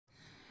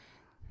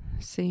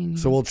See.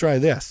 So we'll try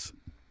this.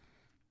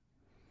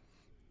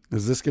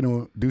 Is this going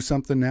to do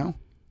something now?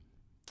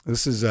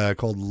 This is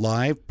called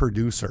Live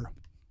Producer.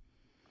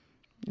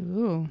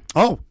 Ooh.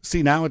 Oh,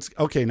 see, now it's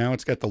okay. Now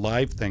it's got the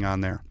live thing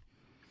on there.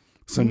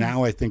 So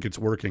now I think it's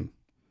working.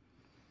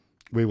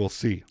 We will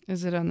see.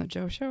 Is it on the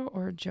Joe Show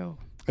or Joe?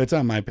 It's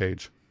on my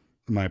page,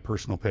 my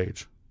personal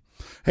page.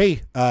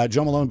 Hey,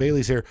 Joe Malone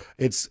Bailey's here.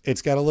 It's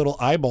got a little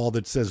eyeball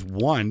that says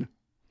 1.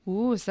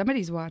 Ooh,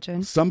 somebody's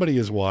watching. Somebody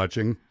is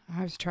watching.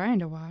 I was trying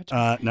to watch.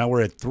 Now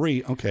we're at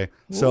 3. Okay.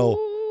 So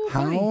Ooh,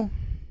 how honey.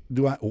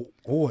 do I?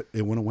 Oh,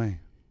 it went away.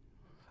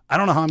 I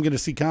don't know how I'm going to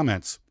see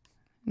comments.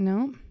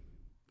 No.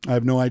 I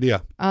have no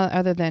idea.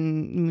 Other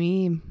than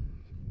me.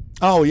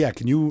 Oh, yeah.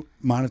 Can you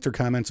monitor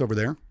comments over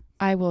there?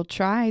 I will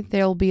try.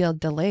 There'll be a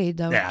delay,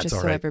 though, Yeah, it's just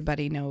all so right.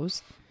 everybody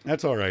knows.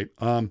 That's all right.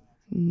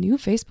 New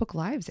Facebook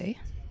Lives, eh?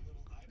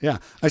 Yeah.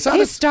 I saw Hey,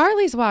 this.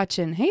 Starly's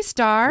watching. Hey,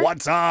 Star.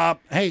 What's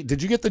up? Hey,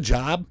 did you get the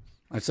job?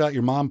 I saw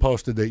your mom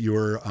posted that you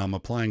were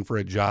applying for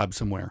a job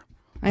somewhere.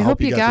 I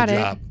hope you got the it.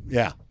 job.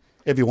 Yeah,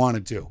 if you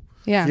wanted to.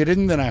 Yeah. If you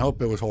didn't, then I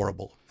hope it was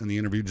horrible and the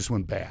interview just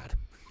went bad.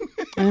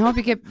 I hope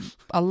you get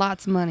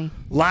lots of money.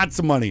 Lots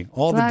of money.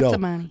 All the Lots dough. of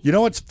money. You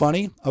know what's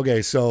funny?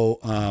 Okay, so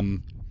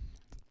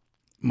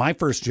my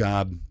first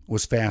job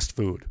was fast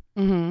food.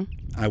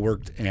 I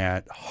worked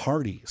at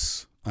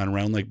Hardee's on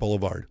Round Lake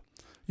Boulevard.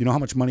 You know how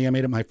much money I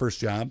made at my first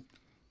job?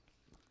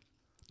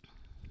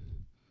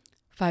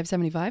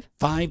 $5.75.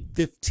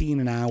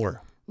 $5.15 an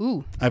hour.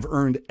 Ooh. I've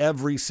earned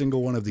every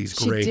single one of these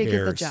She gray did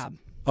hairs. get the job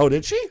Oh,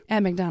 did she?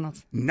 at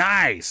McDonald's.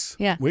 Nice.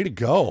 Yeah. Way to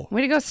go.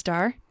 Way to go,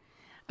 Star.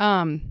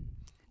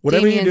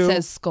 Whatever Damien you do.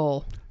 says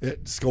skull.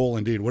 Skull,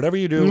 indeed. Whatever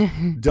you do,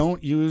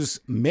 don't use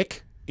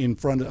Mick in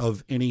front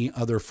of any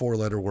other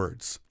 4-letter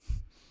words.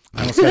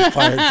 I almost got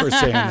fired for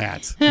saying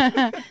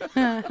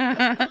that.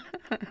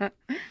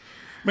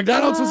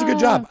 McDonald's was a good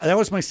job. That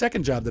was my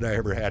second job that I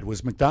ever had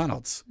was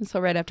McDonald's. So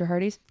right after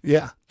Hardee's?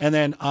 Yeah. And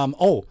then,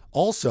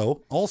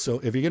 also,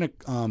 if you're going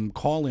to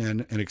call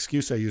in, an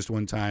excuse I used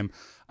one time,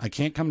 I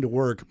can't come to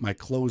work. My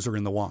clothes are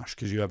in the wash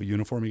because you have a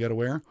uniform you got to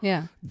wear.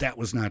 Yeah. That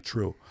was not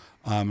true.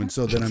 And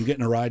so then I'm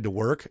getting a ride to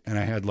work and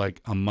I had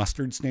like a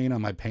mustard stain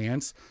on my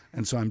pants.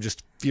 And so I'm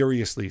just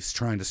furiously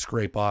trying to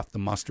scrape off the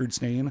mustard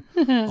stain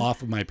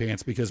off of my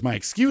pants because my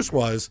excuse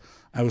was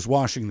I was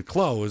washing the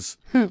clothes.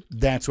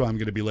 That's why I'm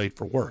going to be late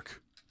for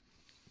work.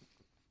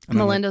 And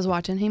Melinda's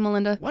watching. Hey,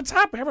 Melinda. What's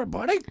up,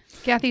 everybody?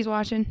 Kathy's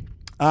watching.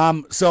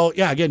 So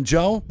yeah, again,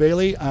 Joe,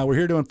 Bailey, we're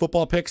here doing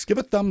football picks. Give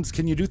a thumbs.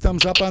 Can you do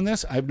thumbs up on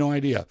this? I have no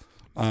idea.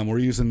 We're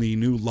using the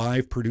new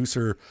live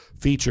producer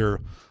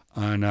feature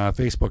on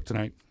Facebook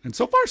tonight. And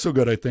so far, so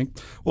good, I think.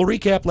 We'll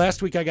recap.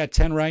 Last week, I got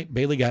 10 right.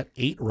 Bailey got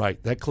 8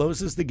 right. That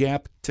closes the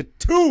gap to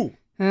 2.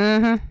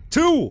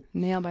 2.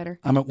 Nail biter.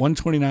 I'm at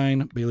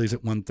 129. Bailey's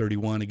at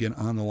 131. Again,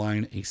 on the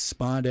line, a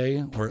spa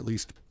day, or at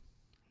least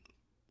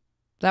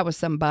That was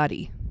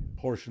somebody.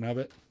 portion of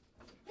it.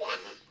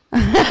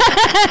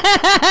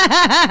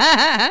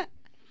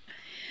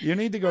 You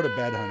need to go to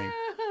bed, honey.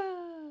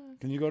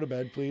 Can you go to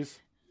bed, please?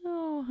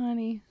 Oh,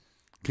 honey.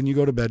 Can you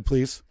go to bed,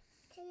 please?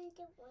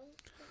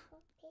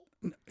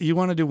 You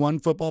want to do one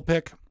football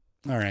pick?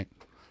 All right.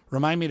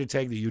 Remind me to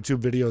tag the YouTube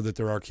video that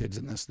there are kids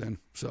in this then.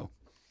 So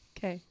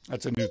Okay.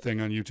 that's a new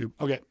thing on YouTube.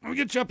 Okay, let me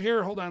get you up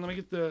here. Hold on. Let me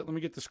get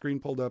the screen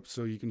pulled up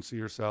so you can see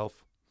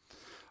yourself.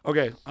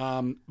 Okay.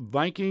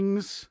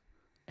 Vikings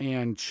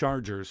and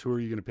Chargers. Who are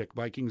you going to pick?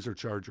 Vikings or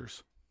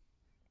Chargers?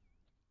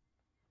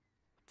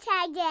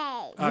 Chargers. Get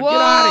out of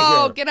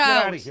Whoa, here. get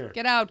out. Out of here.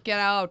 Get out. Get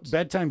out.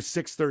 Bedtime's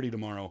 6:30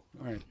 tomorrow.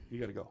 All right, you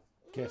got to go.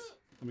 Kiss.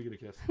 Let me get a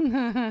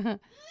kiss.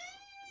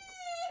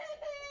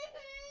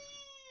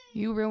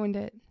 You ruined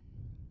it.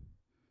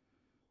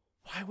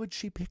 Why would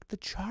she pick the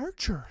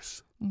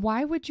Chargers?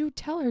 Why would you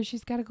tell her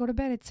she's got to go to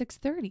bed at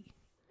 6:30?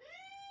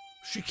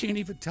 She can't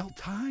even tell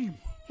time.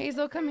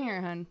 Hazel, come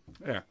here, hon.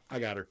 There, I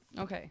got her.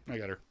 Okay. I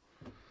got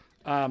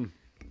her.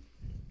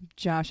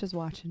 Josh is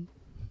watching.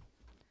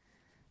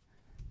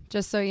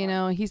 Just so you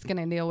know, he's going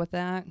to deal with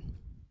that.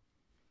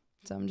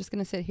 So I'm just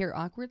going to sit here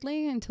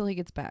awkwardly until he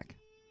gets back.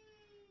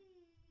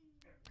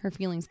 Her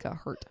feelings got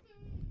hurt.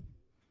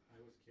 I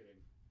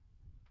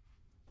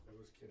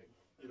was kidding.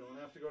 You don't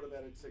have to go to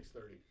bed at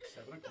 6:30.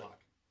 7 o'clock.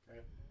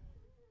 Okay.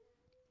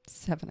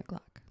 7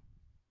 o'clock.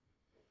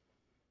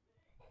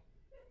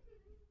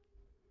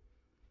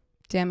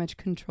 Damage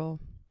control.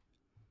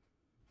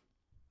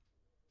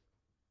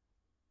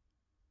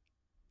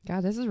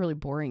 God, this is really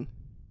boring.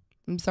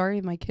 I'm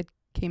sorry my kid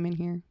came in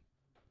here.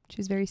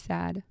 She's very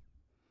sad.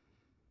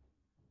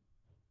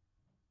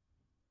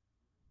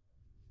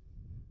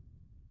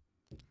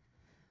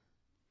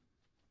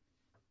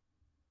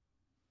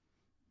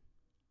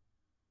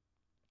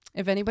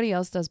 If anybody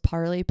else does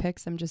parlay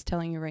picks, I'm just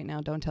telling you right now,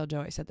 don't tell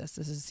Joe I said this.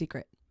 This is a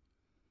secret.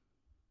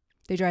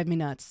 They drive me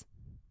nuts.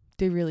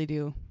 They really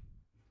do.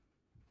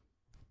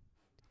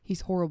 He's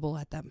horrible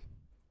at them.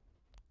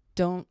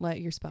 Don't let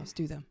your spouse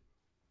do them.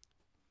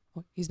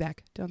 Oh, he's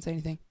back. Don't say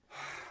anything.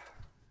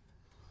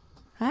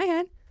 Hi,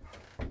 hon.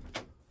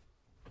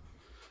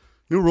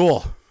 New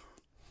rule.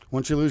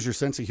 Once you lose your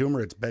sense of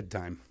humor, it's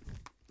bedtime.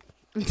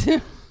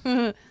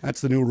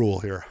 That's the new rule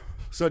here.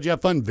 So did you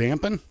have fun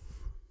vamping?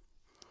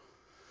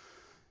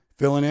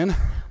 Filling in?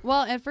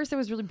 Well, at first it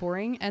was really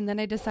boring, and then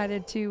I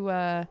decided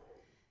to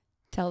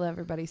tell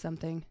everybody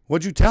something.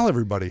 What'd you tell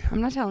everybody?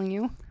 I'm not telling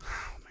you.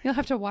 You'll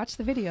have to watch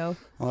the video.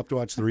 I'll have to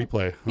watch the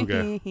replay.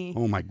 Okay.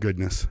 Oh my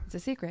goodness. It's a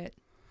secret.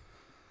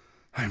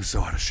 I'm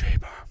so out of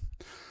shape.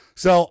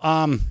 So,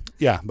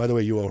 yeah, by the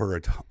way, you owe her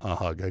a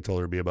hug. I told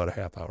her it'd be about a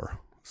half hour.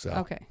 So.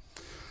 Okay.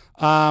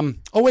 Oh,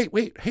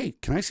 wait. Hey,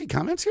 can I see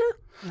comments here?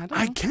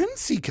 I can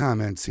see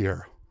comments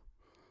here.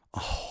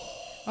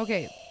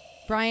 Okay.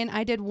 Brian,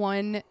 I did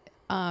one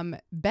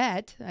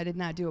bet. I did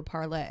not do a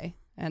parlay,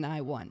 and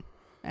I won.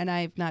 And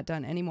I've not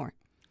done any more.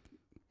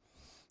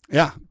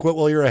 Yeah, quit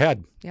while you're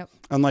ahead. Yep.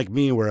 Unlike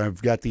me, where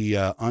I've got the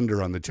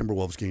under on the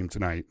Timberwolves game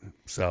tonight.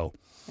 So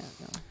Yeah,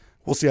 no.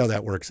 we'll see how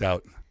that works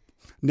out.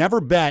 Never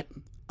bet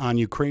on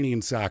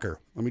Ukrainian soccer.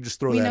 Let me just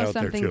throw that out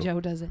there, too. We know something Joe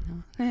doesn't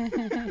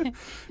know.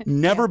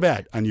 Never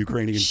bet on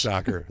Ukrainian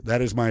soccer.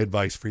 That is my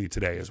advice for you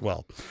today as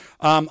well.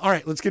 All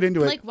right, let's get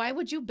into it. Like, why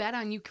would you bet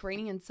on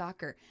Ukrainian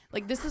soccer?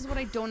 Like, this is what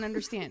I don't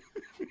understand.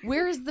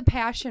 Where is the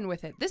passion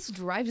with it? This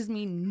drives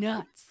me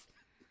nuts.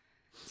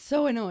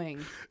 So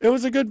annoying. It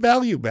was a good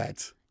value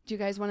bet. Do you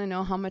guys want to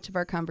know how much of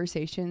our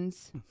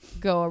conversations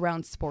go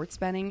around sports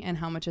betting and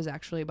how much is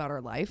actually about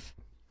our life?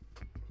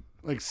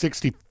 Like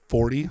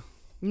 60-40?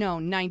 No,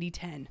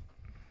 90-10.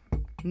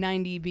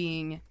 90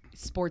 being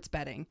sports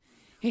betting.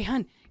 Hey,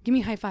 hun, give me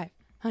a high five.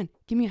 Hun,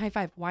 give me a high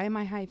five. Why am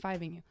I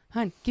high-fiving you?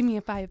 Hun, give me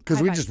a five.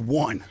 Because we just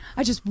won.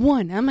 I just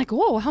won. I'm like,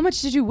 whoa, how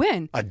much did you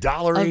win?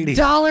 $1.80.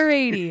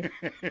 $1.80.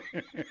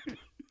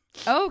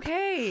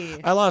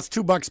 Okay. I lost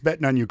 $2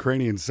 betting on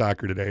Ukrainian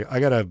soccer today. I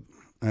gotta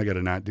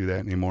not do that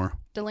anymore.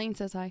 Delane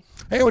says hi.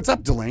 Hey, what's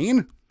up,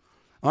 Delane?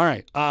 All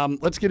right,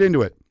 let's get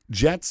into it.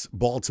 Jets,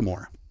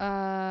 Baltimore.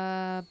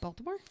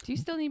 Baltimore? Do you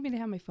still need me to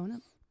have my phone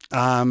up?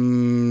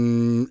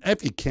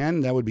 If you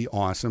can, that would be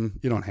awesome.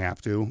 You don't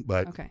have to,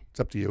 but Okay. it's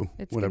up to you.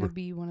 It's Whatever. gonna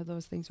be one of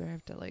those things where I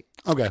have to like.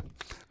 Okay.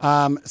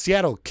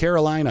 Seattle,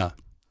 Carolina.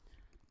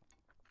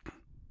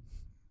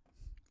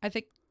 I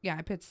think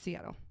I picked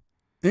Seattle.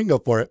 You can go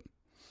for it.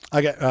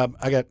 I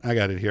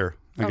got it here.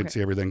 I can Okay.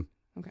 see everything.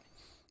 Okay.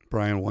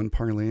 Brian won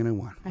parlay and I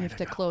won. I have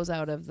to close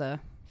out of the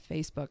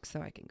Facebook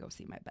so I can go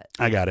see my bet.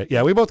 I got it.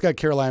 Yeah, we both got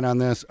Carolina on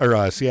this,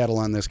 or Seattle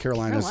on this.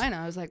 Carolina,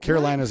 I was like,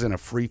 Carolina's in a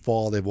free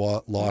fall. They've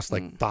lost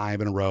like 5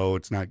 in a row.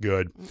 It's not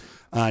good.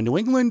 New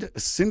England,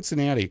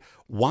 Cincinnati.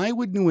 Why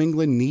would New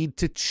England need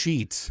to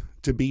cheat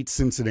to beat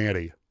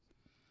Cincinnati?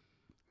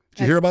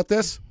 Did you hear about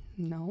this?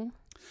 No.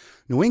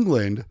 New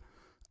England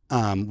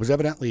was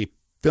evidently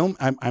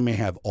I may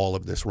have all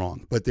of this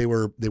wrong, but they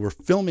were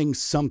filming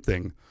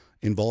something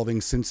involving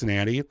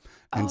Cincinnati, and that's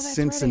right, I heard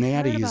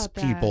Cincinnati's about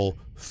that. people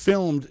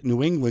filmed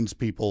New England's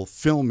people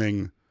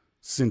filming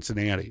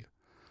Cincinnati.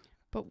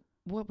 But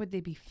what would they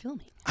be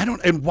filming?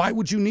 And why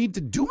would you need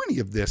to do any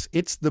of this?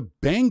 It's the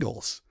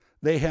Bengals.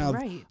 They have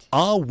Right.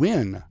 a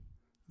win.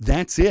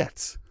 That's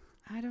it.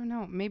 I don't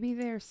know. Maybe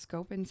they're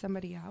scoping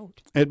somebody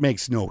out. It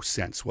makes no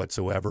sense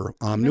whatsoever.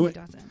 It really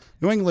doesn't.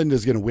 New England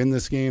is going to win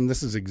this game.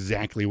 This is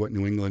exactly what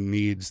New England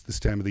needs this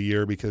time of the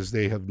year because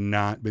they have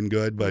not been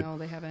good. But No,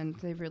 they haven't.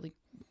 They've really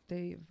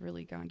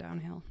gone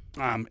downhill.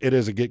 it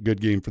is a good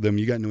game for them.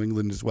 You got New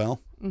England as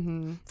well.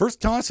 Mm-hmm.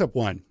 First toss-up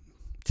one.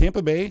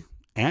 Tampa Bay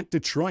at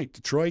Detroit.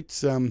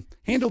 Detroit's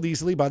handled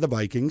easily by the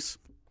Vikings.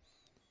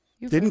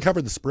 Didn't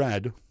cover the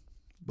spread,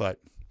 but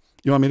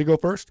you want me to go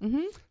first?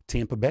 Mm-hmm.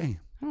 Tampa Bay.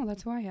 Oh,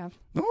 that's who I have.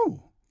 Oh,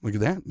 look at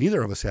that.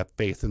 Neither of us have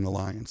faith in the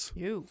Lions.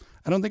 You.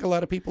 I don't think a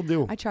lot of people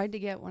do. I tried to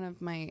get one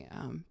of my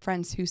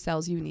friends who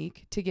sells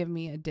Unique to give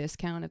me a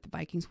discount if the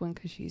Vikings win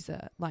because she's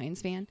a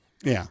Lions fan.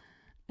 Yeah.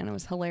 And it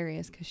was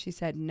hilarious because she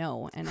said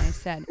no. And I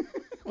said,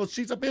 Well,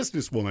 she's a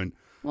businesswoman.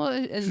 well,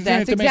 in it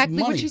that's to make exactly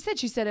money. what she said.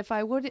 She said if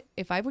I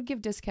would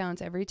give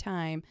discounts every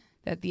time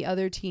that the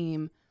other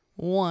team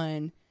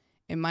won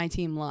and my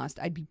team lost,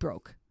 I'd be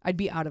broke. I'd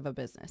be out of a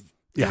business. And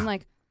Yeah. I'm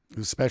like,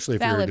 Especially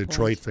if you're a Valid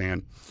Detroit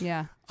fan.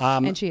 yeah.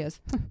 And she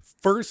is.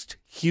 First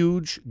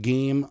huge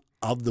game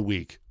of the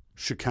week.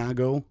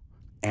 Chicago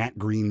at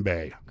Green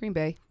Bay. Green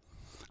Bay.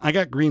 I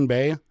got Green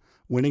Bay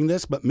winning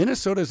this, but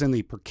Minnesota's in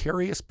the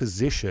precarious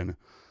position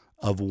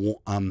of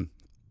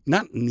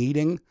not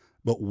needing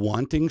but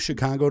wanting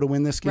Chicago to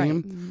win this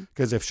game.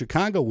 Because if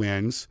Chicago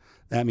wins,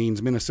 that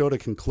means Minnesota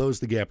can close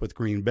the gap with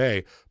Green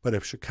Bay. But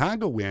if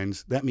Chicago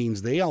wins, that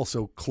means they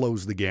also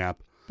close the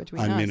gap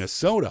Between on us.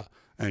 Minnesota.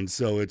 And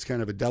so it's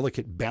kind of a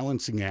delicate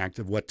balancing act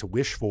of what to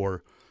wish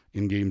for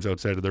in games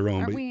outside of their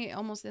own. Aren't we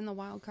almost in the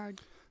wild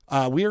card?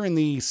 We are in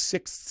the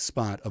 6th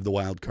spot of the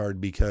wild card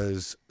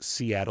because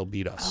Seattle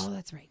beat us. Oh,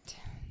 that's right.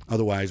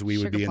 Otherwise, we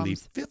would Sugar be in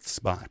plums. the 5th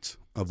spot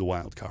of the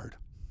wild card.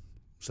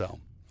 So,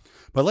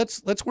 but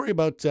let's worry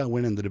about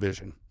winning the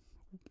division.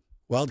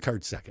 Wild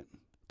card second,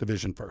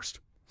 division first.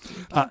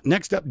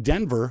 Next up,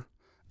 Denver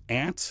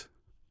at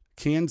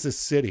Kansas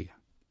City.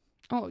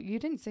 Oh, you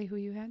didn't say who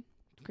you had?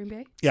 Green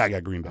Bay? Yeah, I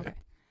got Green Bay. Okay.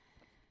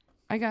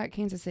 I got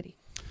Kansas City.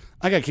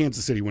 I got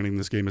Kansas City winning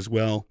this game as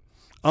well.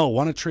 Oh,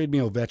 want to trade me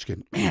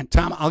Ovechkin. Man,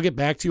 Tom, I'll get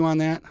back to you on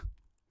that.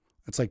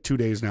 It's like 2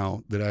 days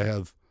now that I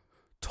have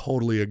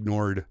totally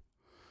ignored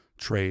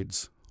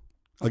trades.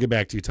 I'll get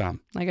back to you,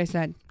 Tom. Like I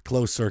said,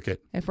 Closed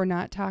circuit. if we're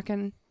not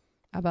talking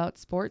about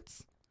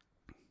sports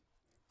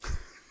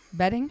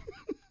betting,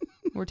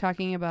 we're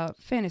talking about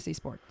fantasy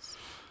sports.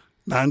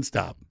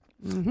 Nonstop.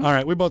 Mm-hmm. All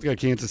right, we both got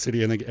Kansas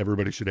City. I think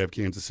everybody should have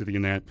Kansas City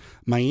in that.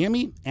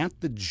 Miami at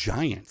the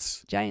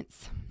Giants.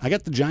 Giants. I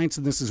got the Giants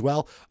in this as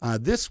well.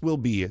 This will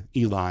be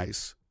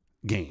Eli's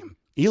game.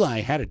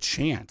 Eli had a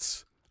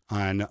chance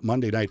on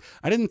Monday night.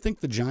 I didn't think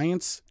the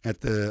Giants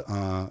at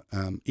the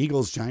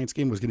Eagles-Giants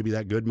game was going to be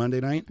that good Monday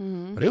night,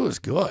 but it was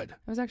good.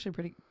 It was actually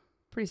pretty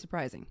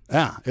surprising.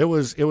 Yeah, it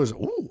was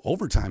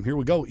overtime. Here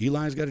we go.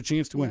 Eli's got a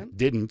chance to win. Yep.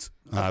 Didn't.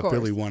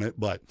 Philly won it,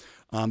 but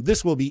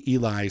this will be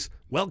Eli's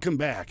welcome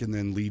back, and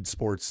then Lead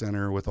Sports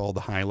Center with all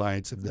the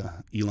highlights of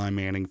the Eli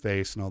Manning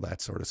face and all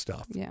that sort of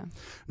stuff. Yeah.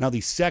 Now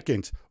the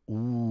second,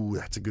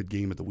 that's a good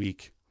game of the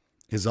week,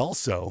 is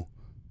also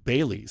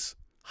Bailey's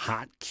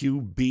Hot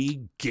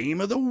QB Game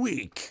of the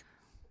Week.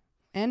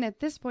 And at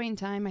this point in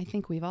time, I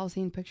think we've all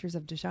seen pictures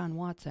of Deshaun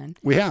Watson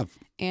We have.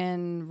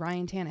 and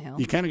Ryan Tannehill.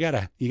 You kind of got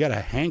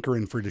a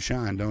hankering for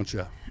Deshaun, don't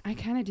you? I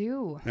kind of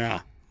do.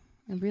 Yeah.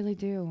 I really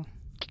do.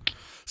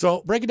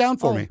 So break it down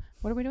for me.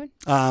 What are we doing?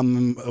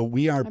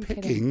 We are I'm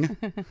picking.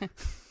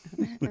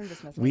 I'm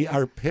just messing We with you.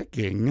 are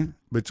picking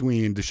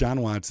between Deshaun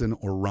Watson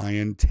or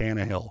Ryan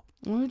Tannehill.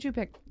 What would you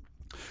pick?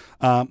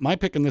 My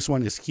pick in this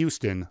one is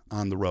Houston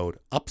on the road.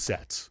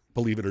 Upsets,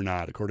 believe it or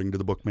not, according to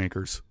the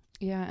bookmakers.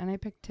 Yeah, and I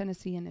picked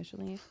Tennessee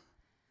initially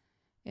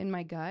in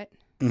my gut.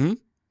 Mm-hmm.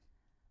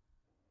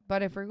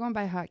 But if we're going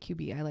by hot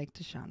QB, I like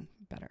Deshaun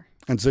better.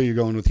 And so you're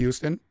going with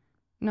Houston?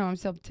 No, I'm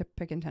still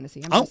picking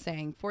Tennessee. I'm Oh. just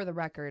saying, for the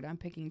record, I'm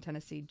picking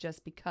Tennessee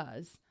just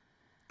because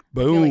I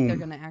Boom. feel like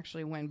they're going to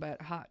actually win.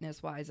 But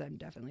hotness-wise, I'm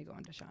definitely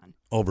going Deshaun.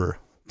 Over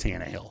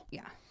Tannehill.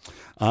 Yeah.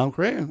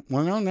 Okay.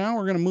 Well, now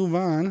we're going to move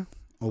on.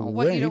 Oh,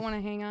 what, you don't want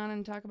to hang on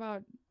and talk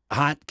about?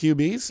 Hot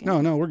QBs? Yeah.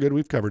 No, we're good.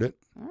 We've covered it.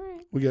 All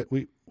right.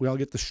 We all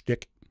get the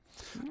shtick.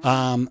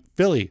 All right.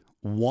 Philly,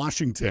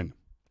 Washington.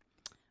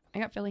 I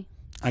got Philly.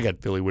 I got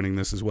Philly winning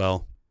this as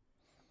well.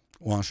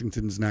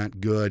 Washington's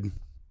not good.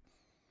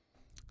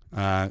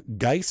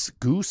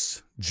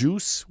 Goose,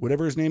 Juice,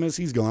 whatever his name is,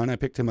 he's gone. I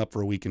picked him up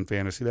for a week in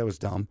fantasy. That was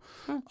dumb.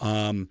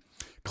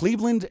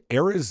 Cleveland,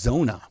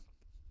 Arizona.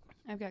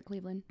 I've got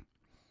Cleveland.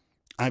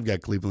 I've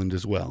got Cleveland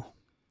as well.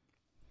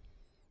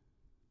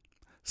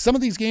 Some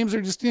of these games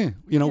are just,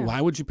 why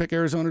would you pick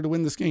Arizona to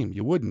win this game?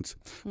 You wouldn't.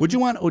 Would you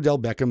want Odell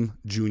Beckham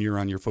Jr.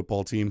 on your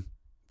football team?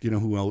 Do you know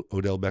who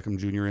Odell Beckham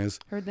Jr. is?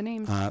 Heard the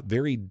name.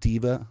 Very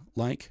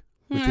diva-like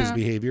with his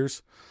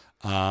behaviors.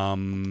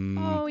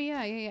 Oh,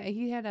 yeah.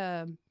 He had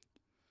a...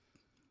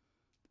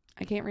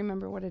 I can't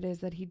remember what it is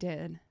that he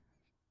did,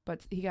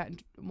 but he got...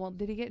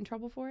 did he get in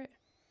trouble for it?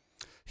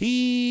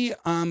 He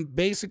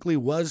basically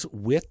was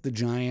with the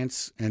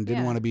Giants and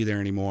didn't want to be there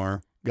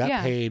anymore.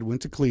 Got paid,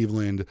 went to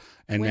Cleveland,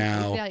 and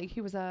now...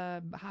 he was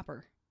a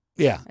hopper.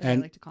 Yeah, as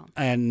I like to call him.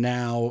 And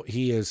now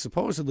he is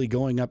supposedly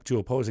going up to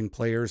opposing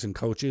players and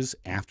coaches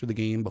after the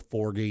game,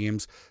 before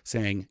games,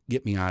 saying,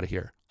 get me out of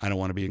here. I don't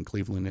want to be in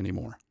Cleveland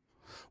anymore.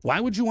 Why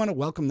would you want to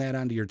welcome that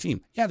onto your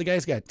team? Yeah, the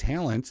guy's got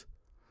talent,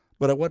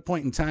 but at what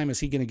point in time is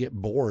he going to get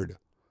bored,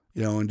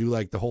 and do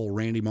like the whole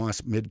Randy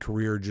Moss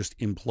mid-career just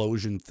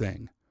implosion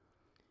thing?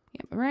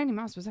 Yeah, but Randy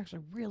Moss was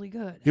actually really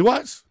good. He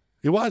was.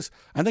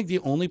 I think the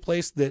only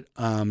place that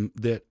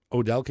that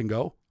Odell can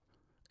go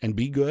and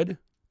be good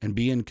and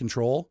be in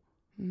control,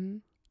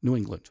 New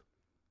England.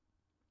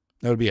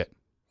 That would be it.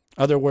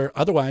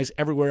 Otherwise,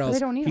 everywhere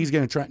else, he's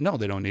going to try. No,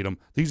 they don't need him.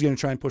 He's going to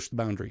try and push the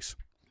boundaries.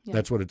 Yeah.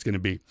 That's what it's going to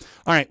be.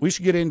 All right, we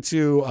should get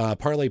into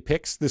parlay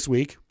picks this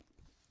week.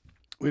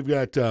 We've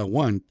got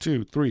 1,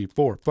 2, 3,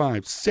 4,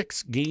 5,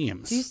 6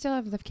 games. Do you still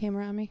have the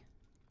camera on me?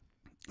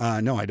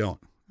 No, I don't.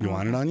 You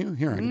want it on you?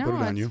 Here, I can put it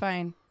on you. No, it's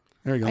fine.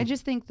 There you go. I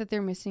just think that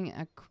they're missing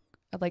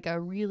a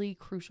really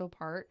crucial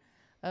part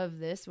of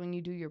this when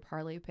you do your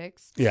parlay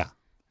picks. Yeah.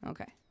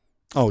 Okay.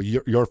 Oh,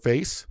 your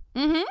face?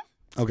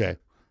 Mm-hmm. Okay.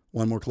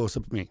 One more close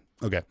up of me.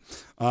 Okay.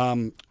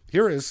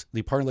 Here is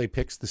the parlay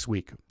picks this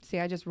week. See,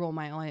 I just roll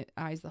my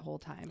eyes the whole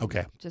time.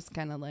 Okay. Just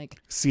kind of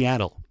like...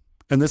 Seattle.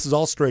 And this is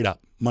all straight up.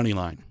 Money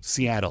line.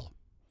 Seattle.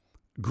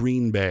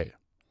 Green Bay.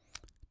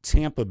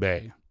 Tampa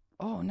Bay.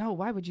 Oh, no.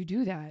 Why would you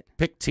do that?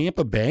 Pick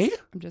Tampa Bay?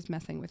 I'm just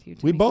messing with you.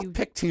 We both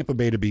picked Tampa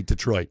Bay to beat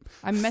Detroit.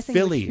 I'm messing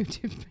Philly.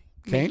 with you.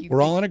 Okay.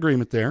 We're all in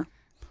agreement there.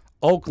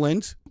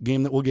 Oakland,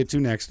 game that we'll get to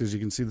next, as you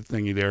can see the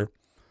thingy there.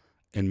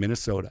 And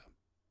Minnesota.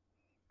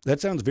 That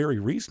sounds very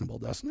reasonable,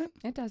 doesn't it?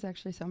 It does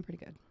actually sound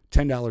pretty good.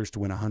 $10 to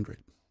win 100.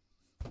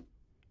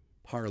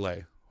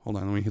 Parlay. Hold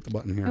on, let me hit the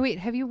button here. Oh, wait,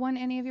 have you won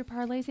any of your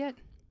parlays yet?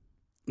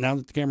 Now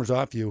that the camera's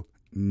off you,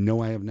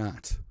 no, I have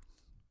not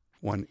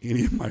won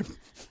any of my...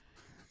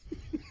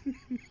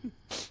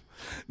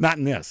 Not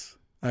in this.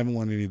 I haven't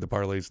won any of the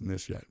parlays in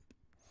this yet.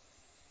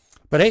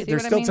 But hey,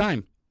 there's still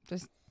time.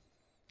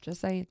 Just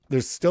say it.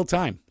 There's still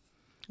time.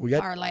 We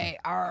got parlay.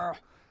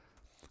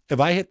 If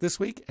I hit this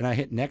week and I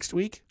hit next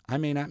week, I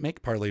may not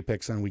make parlay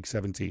picks on week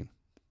 17.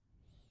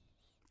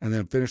 And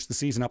then finish the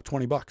season up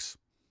 $20.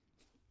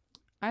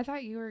 I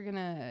thought you were going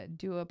to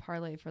do a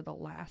parlay for the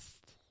last.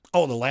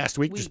 Oh, the last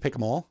week? Just pick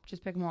them all?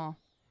 Just pick them all.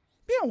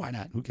 Yeah, why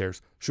not? Who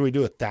cares? Should we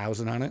do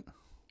 1,000 on it?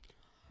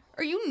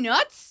 Are you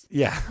nuts?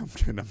 Yeah,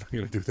 I'm not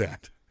going to do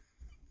that.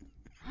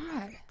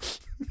 God.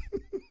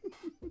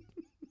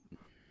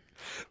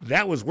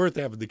 That was worth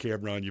having the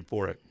camera on you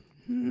for it.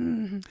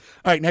 All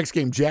right, next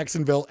game,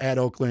 Jacksonville at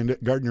Oakland.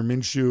 Gardner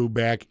Minshew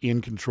back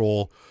in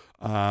control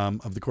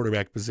of the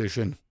quarterback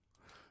position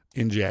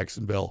in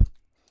Jacksonville.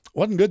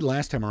 Wasn't good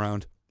last time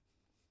around.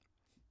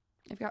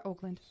 I've got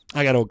Oakland.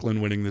 I got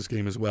Oakland winning this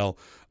game as well.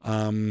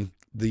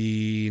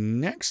 The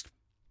next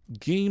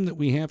game that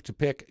we have to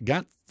pick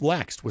got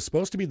flexed. Was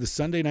supposed to be the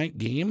Sunday night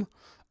game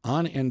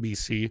on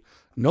NBC.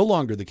 No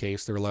longer the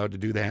case. They're allowed to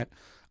do that,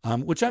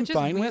 which I'm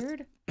fine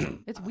with.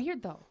 It's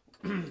weird, though.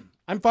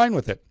 I'm fine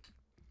with it.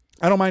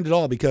 I don't mind at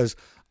all because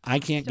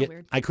I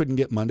Weird. couldn't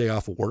get Monday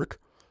off of work,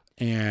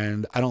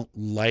 and I don't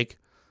like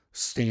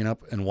staying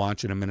up and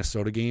watching a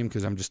Minnesota game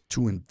because I'm just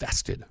too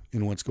invested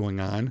in what's going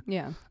on.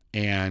 Yeah.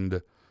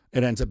 And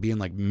it ends up being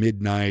like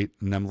midnight,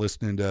 and I'm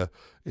listening to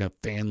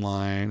Fan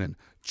Line and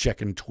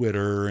checking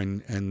Twitter,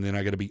 and then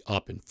I got to be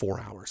up in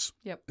 4 hours.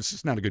 Yep. It's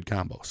just not a good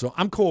combo. So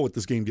I'm cool with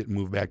this game getting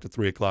moved back to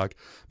 3 o'clock.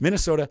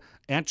 Minnesota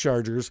at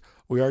Chargers.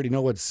 We already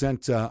know what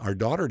sent our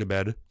daughter to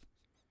bed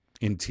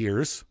in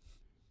tears.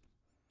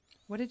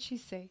 What did she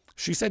say?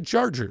 She said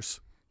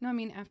Chargers. No, I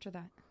mean after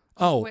that.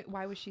 Oh.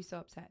 Why was she so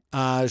upset?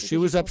 She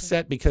was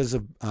upset because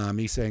of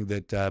me saying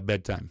that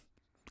bedtime.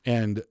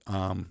 And,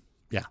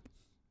 yeah.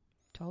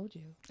 Told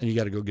you. And you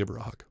got to go give her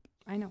a hug.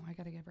 I know. I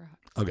got to give her a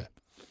hug. Okay.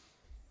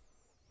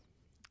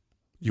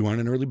 You want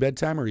an early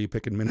bedtime, or are you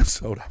picking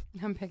Minnesota?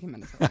 I'm picking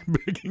Minnesota. I'm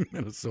picking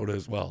Minnesota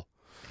as well.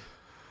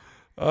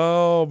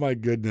 Oh, my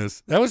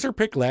goodness. That was her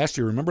pick last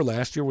year. Remember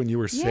last year when you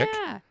were sick?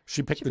 Yeah.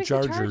 She picked the picked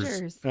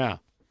Chargers. Yeah.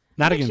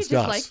 Not against she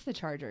just us. likes the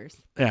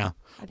Chargers. Yeah.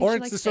 I think Or she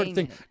it's likes the sort of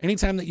thing, saying it.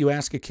 anytime that you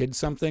ask a kid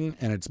something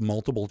and it's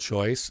multiple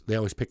choice, they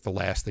always pick the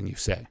last thing you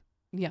say.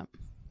 Yeah.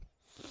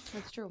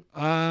 That's true.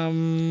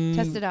 Test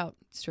Test it out.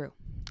 It's true.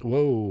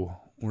 Whoa.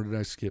 Where did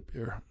I skip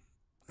here?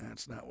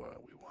 That's not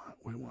what we want.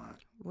 We want.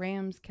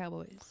 Rams,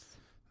 Cowboys.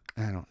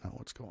 I don't know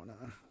what's going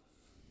on.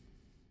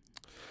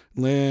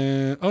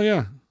 Oh,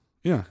 yeah.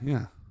 Yeah.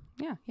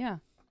 Yeah.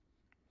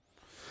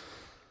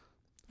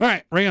 All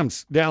right,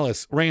 Rams,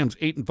 Dallas. Rams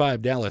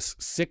 8-5, Dallas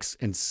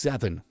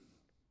 6-7.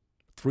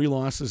 3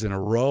 losses in a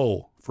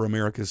row for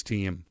America's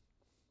team.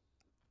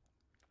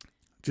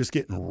 Just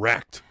getting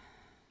wrecked.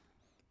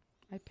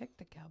 I picked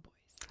the Cowboys.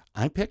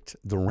 I picked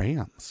the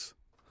Rams.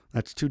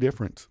 That's too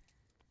different.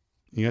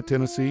 You got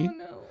Tennessee. Oh,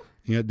 no.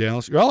 You got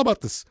Dallas. You're all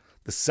about the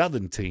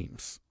southern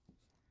teams.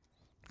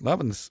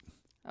 Loving this.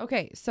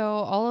 Okay, so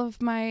all of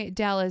my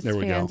Dallas There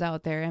we fans go.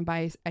 out there, and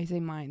by I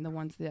say mine, the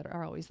ones that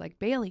are always like,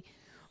 Bailey,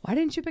 why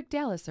didn't you pick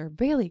Dallas? Or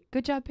Bailey,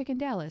 good job picking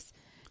Dallas.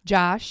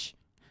 Josh,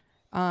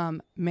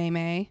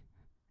 May,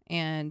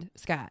 and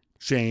Scott.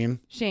 Shane,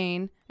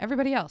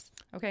 everybody else.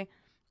 Okay,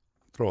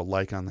 Throw a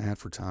like on that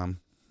for Tom.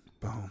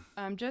 Boom.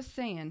 I'm just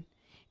saying,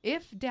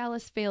 if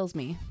Dallas fails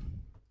me,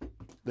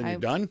 Then you're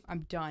done?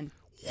 I'm done.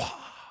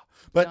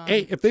 But, done.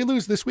 hey, if they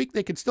lose this week,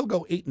 they could still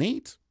go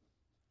 8-8.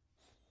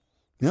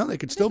 No, they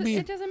could still be.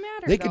 It doesn't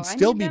matter. They though. could I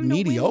still need be them to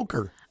win.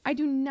 mediocre. I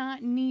do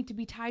not need to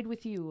be tied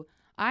with you.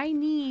 I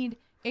need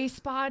a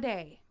spa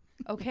day.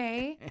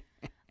 Okay?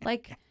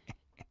 like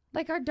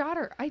our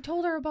daughter. I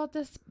told her about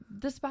the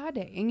spa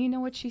day, and you know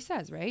what she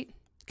says, right?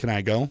 Can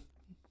I go?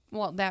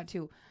 Well, that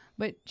too.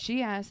 But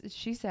she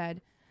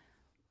said,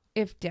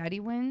 if Daddy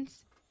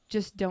wins,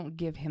 just don't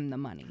give him the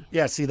money.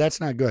 Yeah, see, that's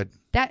not good.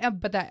 That's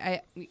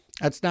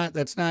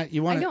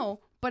You want I to. know,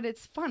 but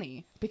it's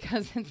funny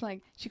because it's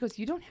like she goes,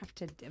 you don't have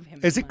to give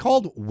him. Is the it money."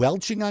 called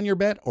welching on your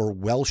bet or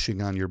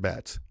welshing on your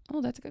bet?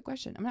 Oh, that's a good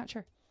question. I'm not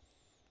sure.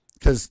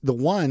 Because the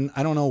one,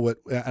 I don't know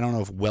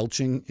if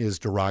welching is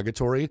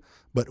derogatory,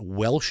 but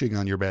welshing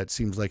on your bet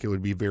seems like it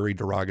would be very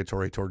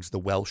derogatory towards the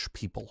Welsh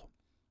people.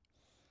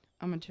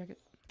 I'm gonna check it.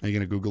 Are you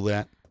going to Google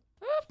that?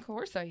 Of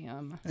course I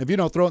am. If you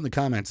don't, throw it in the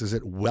comments. Is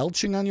it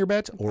welching on your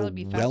bet or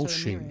Probably be faster than me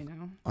welshing right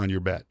now. on your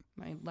bet?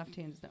 My left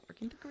hand's not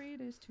working the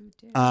greatest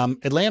today.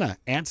 Atlanta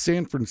at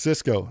San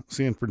Francisco.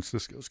 San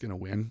Francisco's going to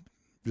win.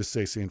 Just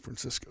say San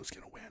Francisco's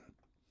going to win.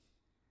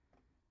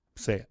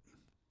 Say it.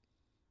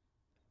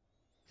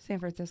 San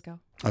Francisco.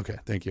 Okay,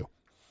 thank you.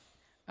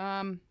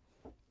 Um.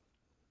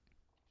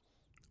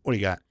 What do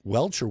you got?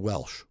 Welch or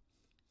Welsh?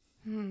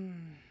 Hmm.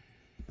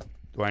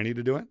 Do I need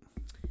to do it?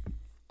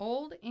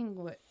 Old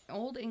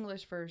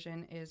English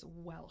version is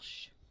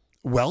Welsh.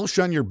 Welsh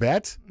on your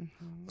bet?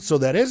 Mm-hmm. So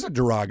that is a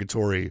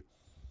derogatory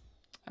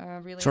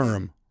Related,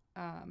 term.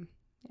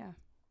 Yeah,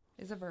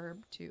 is a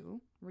verb to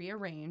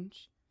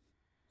rearrange,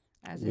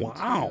 as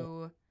Wow. in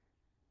to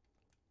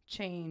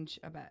change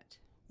a bet.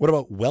 What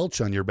about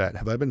Welch on your bet?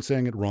 Have I been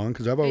saying it wrong?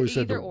 Because I've always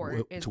said Either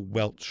or is- to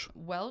Welch.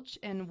 Welch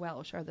and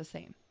Welsh are the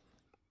same.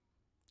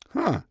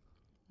 Huh.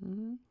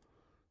 Mm-hmm.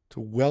 To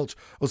Welch.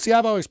 Well, see,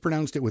 I've always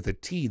pronounced it with a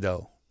T,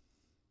 though.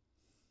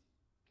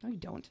 No, you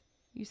don't.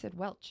 You said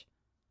Welch.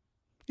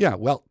 Yeah,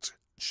 Welch.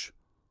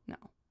 No.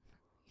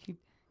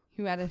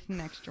 You added an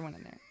extra one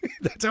in there.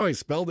 That's how I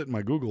spelled it in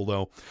my Google,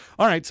 though.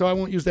 All right, so I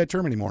won't use that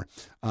term anymore.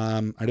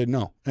 I didn't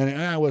know.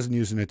 And I wasn't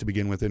using it to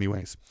begin with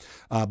anyways.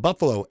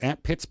 Buffalo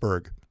at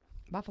Pittsburgh.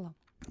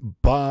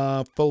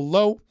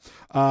 Buffalo.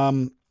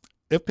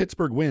 If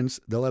Pittsburgh wins,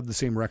 they'll have the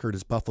same record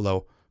as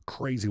Buffalo.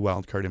 Crazy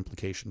wild card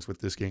implications with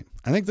this game.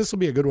 I think this will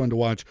be a good one to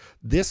watch.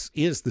 This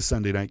is the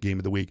Sunday night game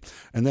of the week.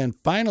 And then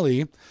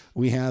finally,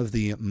 we have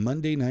the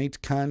Monday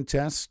night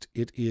contest.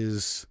 It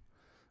is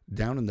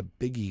down in the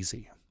Big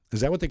Easy.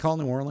 Is that what they call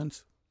New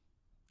Orleans?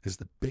 Is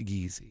the Big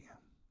Easy.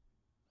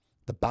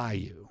 The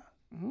Bayou.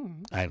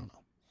 I don't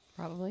know.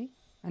 Probably.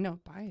 I know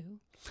Bayou.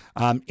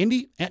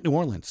 Indy at New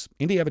Orleans.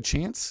 Indy have a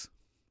chance?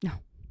 No.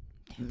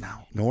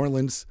 No. New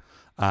Orleans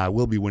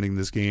will be winning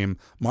this game.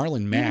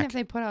 Marlon Mack. Even if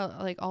they put out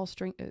like all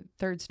string,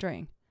 third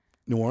string.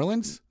 New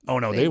Orleans? Oh,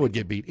 no, they would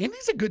get beat.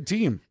 Indy's a good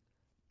team.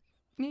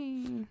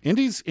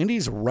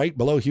 Indy's right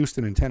below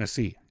Houston and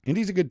Tennessee.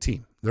 Indy's a good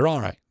team. They're all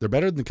right. They're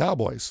better than the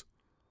Cowboys.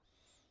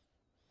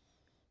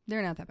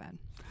 They're not that bad.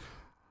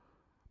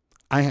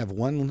 I have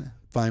one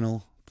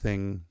final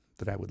thing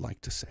that I would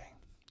like to say.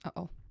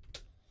 Uh-oh.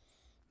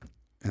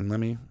 And let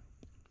me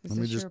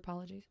your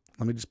apologies?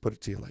 Let me just put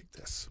it to you like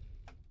this.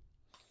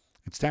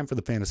 It's time for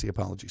the fantasy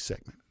apology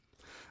segment.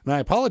 And I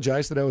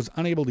apologize that I was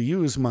unable to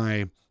use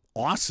my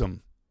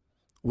awesome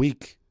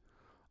week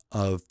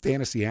of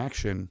fantasy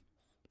action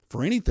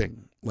for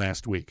anything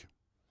last week.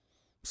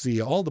 See,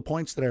 all the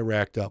points that I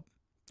racked up,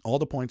 all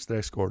the points that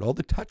I scored, all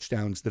the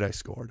touchdowns that I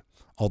scored,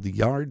 all the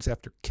yards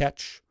after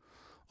catch,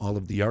 all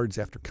of the yards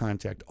after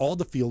contact, all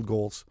the field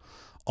goals,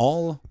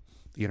 all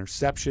the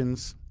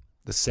interceptions,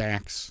 the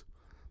sacks,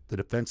 the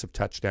defensive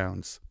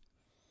touchdowns,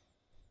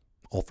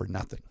 all for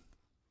nothing.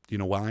 Do you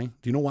know why?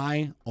 Do you know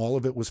why all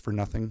of it was for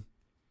nothing?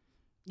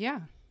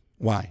 Yeah.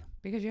 Why?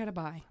 Because you had a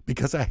bye.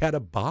 Because I had a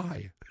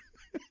bye.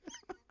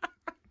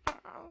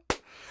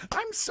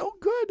 I'm so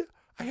good.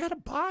 I had a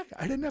bye.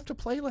 I didn't have to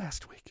play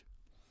last week.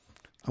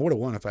 I would have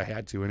won if I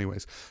had to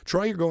anyways.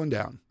 Troy, you're going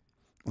down.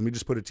 Let me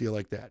just put it to you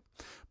like that.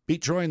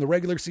 Beat Troy in the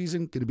regular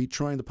season, going to beat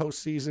Troy in the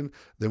postseason.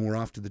 Then we're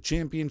off to the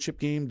championship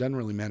game. Doesn't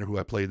really matter who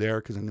I play there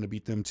because I'm going to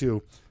beat them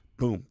too.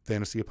 Boom.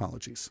 Fantasy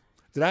apologies.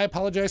 Did I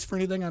apologize for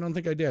anything? I don't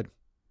think I did.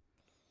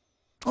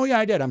 Oh, yeah,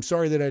 I did. I'm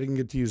sorry that I didn't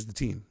get to use the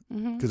team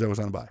because I was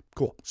on a bye.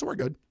 Cool. So we're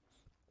good.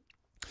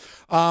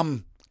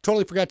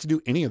 Totally forgot to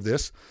do any of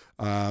this.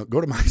 Go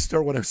to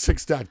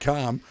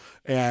mystore106.com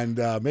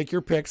and make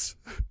your picks.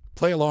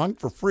 Play along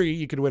for free.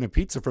 You could win a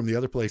pizza from the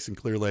other place in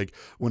Clear Lake,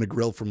 win a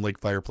grill from Lake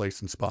Fireplace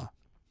and Spa.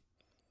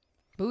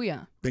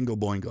 Booyah. Bingo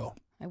boingo.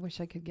 I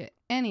wish I could get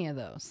any of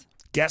those.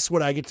 Guess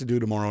what I get to do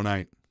tomorrow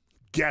night?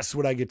 Guess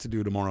what I get to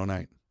do tomorrow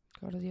night?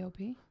 Go to the OP?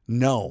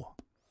 No.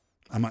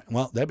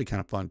 Well, that'd be kind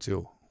of fun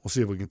too. We'll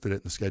see if we can fit it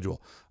in the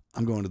schedule.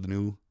 I'm going to the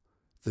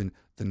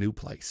new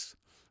place.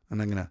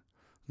 And I'm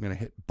gonna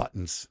hit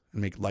buttons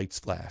and make lights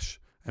flash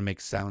and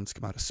make sounds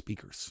come out of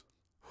speakers.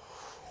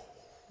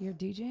 You're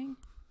DJing?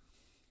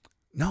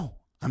 No,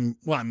 I'm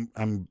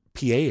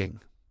PAing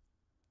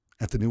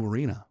at the new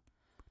arena,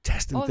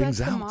 testing things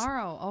out.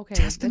 Tomorrow. Okay,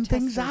 testing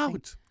things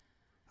out.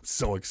 I'm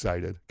so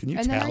excited. Can you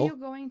tell? And then are you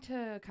going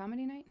to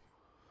comedy night?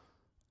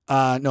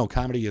 No,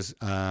 comedy is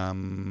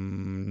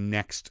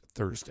next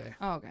Thursday.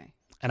 Oh, okay.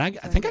 And I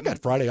think I got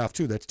Friday off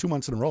too. That's 2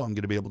 months in a row I'm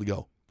going to be able to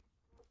go.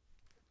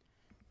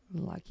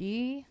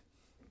 Lucky.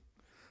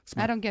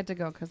 I don't get to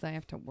go because I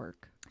have to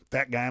work.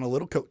 Fat guy in a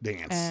little coat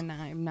dance. And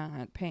I'm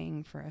not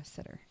paying for a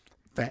sitter.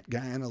 Fat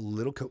guy in a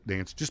little coat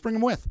dance. Just bring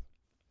him with.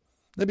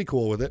 They'd be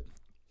cool with it.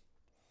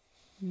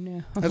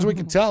 No. As we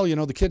can tell,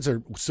 the kids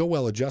are so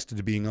well adjusted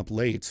to being up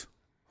late.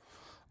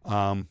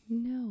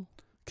 No.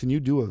 Can you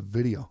do a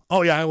video?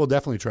 Oh yeah, I will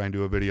definitely try and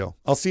do a video.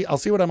 I'll see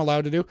what I'm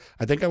allowed to do.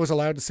 I think I was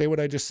allowed to say what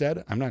I just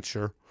said. I'm not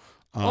sure.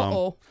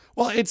 Uh-oh.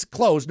 Well, it's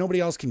closed.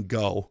 Nobody else can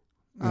go.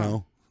 You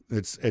know,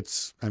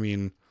 it's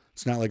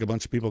not like a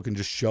bunch of people can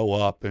just show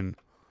up and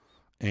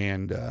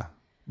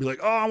be like,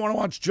 oh, I want to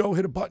watch Joe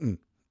hit a button.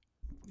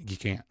 You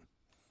can't.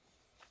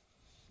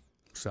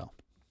 So.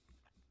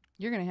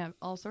 You're going to have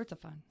all sorts of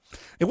fun.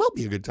 It will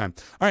be a good time.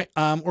 All right.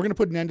 We're going to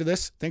put an end to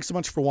this. Thanks so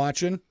much for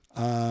watching.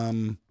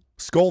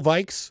 Skull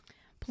Vikes.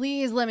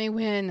 Please let me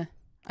win.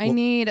 I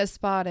need a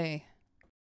spot A.